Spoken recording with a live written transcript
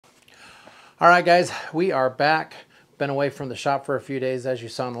All right, guys, we are back. Been away from the shop for a few days. As you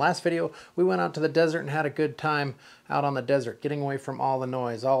saw in the last video, we went out to the desert and had a good time out on the desert, getting away from all the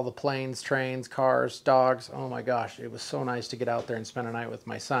noise, all the planes, trains, cars, dogs. Oh my gosh, it was so nice to get out there and spend a night with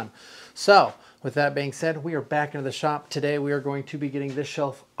my son. So with that being said, we are back into the shop. Today we are going to be getting this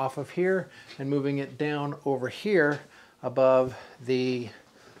shelf off of here and moving it down over here above the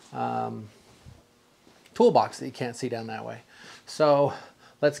toolbox that you can't see down that way. So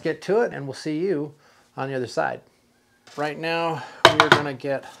let's get to it and we'll see you on the other side. Right now, we're gonna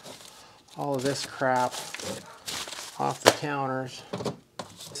get all of this crap off the counters.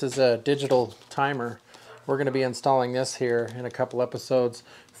 This is a digital timer. We're gonna be installing this here in a couple episodes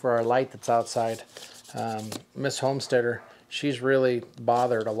for our light that's outside. Miss Homesteader, she's really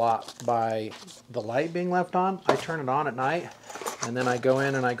bothered a lot by the light being left on. I turn it on at night, and then I go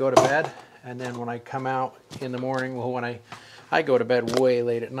in and I go to bed, and then when I come out in the morning, well, when I go to bed way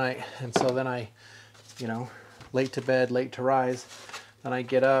late at night, and so then I, late to bed, late to rise. Then I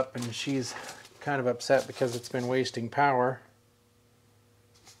get up and she's kind of upset because it's been wasting power,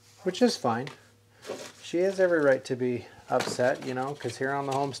 which is fine. She has every right to be upset, because here on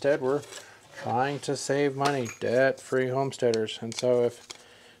the homestead we're trying to save money, debt-free homesteaders. And so if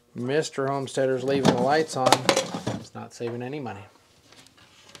Mr. Homesteader's leaving the lights on, it's not saving any money.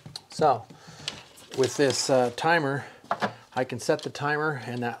 So with this timer, I can set the timer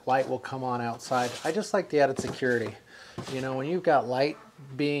and that light will come on outside. I just like the added security. When you've got light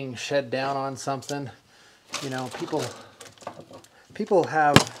being shed down on something, people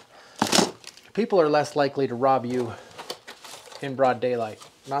are less likely to rob you in broad daylight.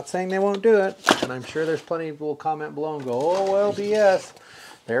 Not saying they won't do it, and I'm sure there's plenty of people who will comment below and go, oh, well, BS.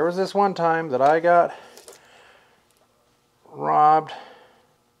 There was this one time that I got robbed.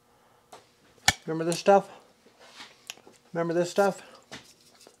 Remember this stuff? Remember this stuff?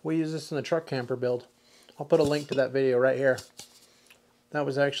 We use this in the truck camper build. I'll put a link to that video right here. That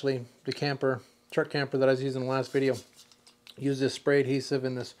was actually the truck camper that I was using in the last video. Use this spray adhesive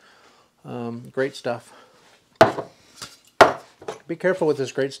and this great stuff. Be careful with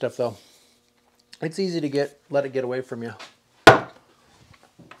this great stuff though. It's easy to let it get away from you.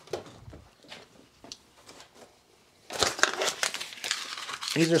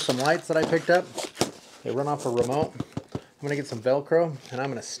 These are some lights that I picked up. They run off a remote. I'm going to get some Velcro and I'm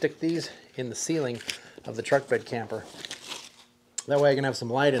going to stick these in the ceiling of the truck bed camper. That way I can have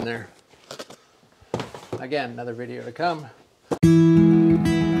some light in there. Again, another video to come.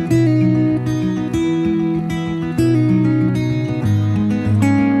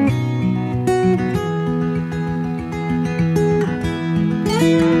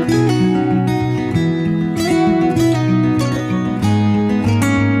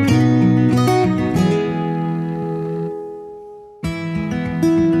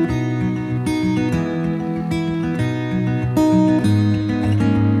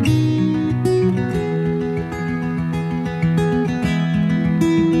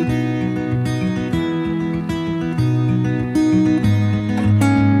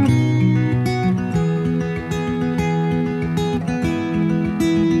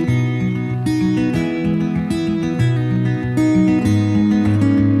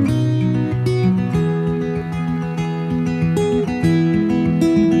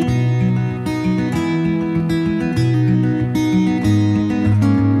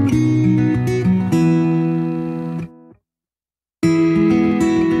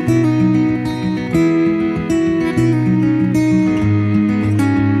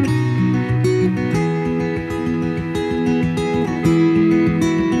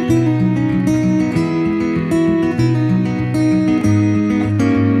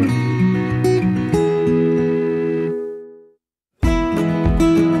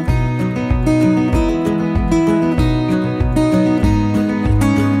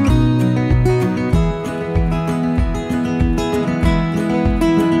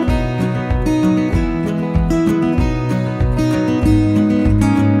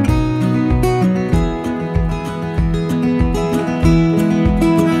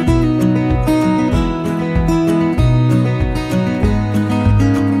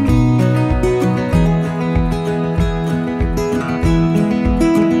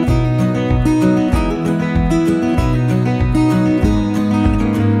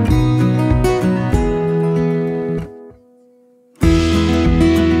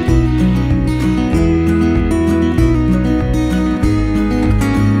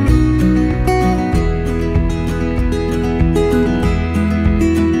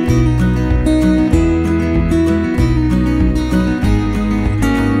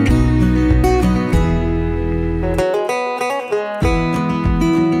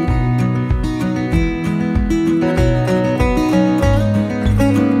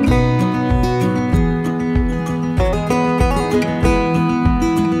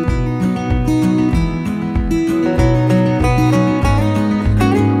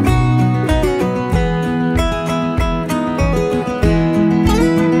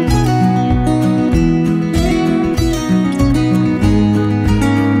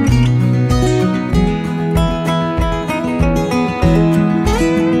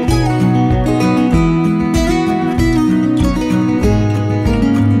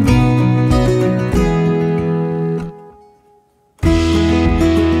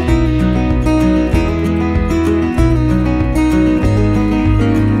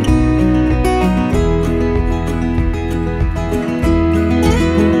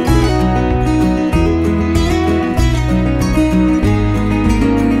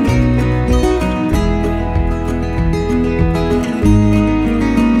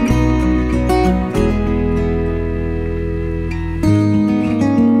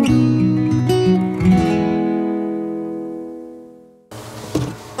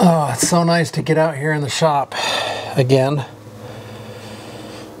 so nice to get out here in the shop again.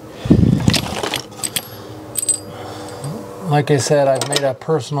 Like I said, I've made a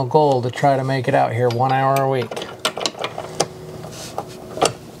personal goal to try to make it out here 1 hour a week.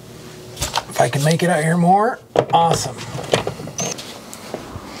 If I can make it out here more, awesome.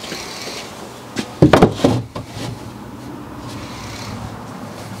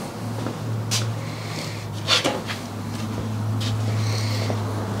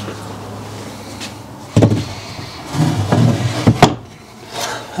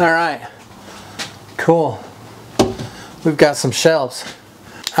 All right, cool. We've got some shelves.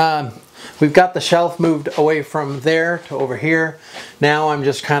 We've got the shelf moved away from there to over here. Now I'm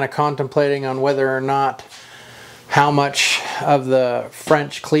just kind of contemplating on whether or not how much of the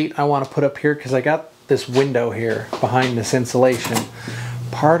French cleat I want to put up here, because I got this window here behind this insulation.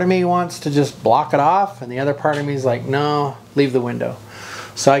 Part of me wants to just block it off, and the other part of me is like, no, leave the window.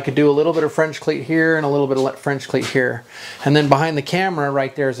 So I could do a little bit of French cleat here and a little bit of French cleat here. And then behind the camera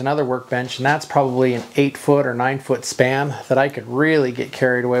right there is another workbench, and that's probably an 8-foot or 9-foot span that I could really get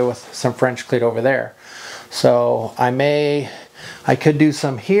carried away with some French cleat over there. So I could do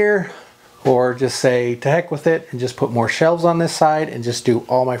some here, or just say to heck with it and just put more shelves on this side and just do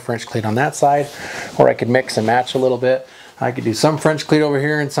all my French cleat on that side. Or I could mix and match a little bit. I could do some French cleat over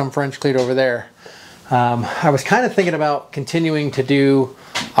here and some French cleat over there. I was kind of thinking about continuing to do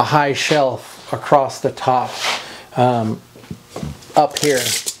a high shelf across the top up here,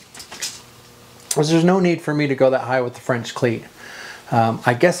 because there's no need for me to go that high with the French cleat.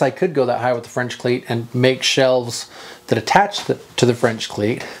 I guess I could go that high with the French cleat and make shelves that attach to the French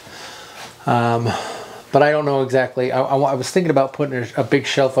cleat, but I don't know exactly. I was thinking about putting a big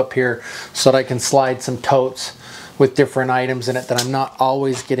shelf up here so that I can slide some totes with different items in it that I'm not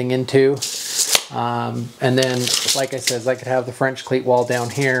always getting into. And then, like I said, I could have the French cleat wall down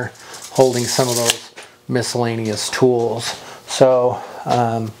here holding some of those miscellaneous tools. So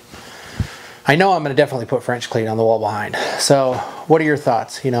I know I'm going to definitely put French cleat on the wall behind. So what are your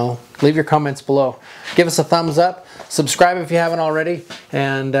thoughts? You know, leave your comments below. Give us a thumbs up. Subscribe if you haven't already.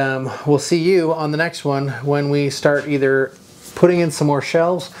 And we'll see you on the next one when we start either putting in some more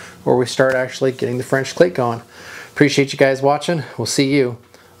shelves or we start actually getting the French cleat going. Appreciate you guys watching. We'll see you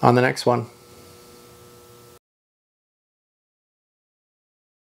on the next one.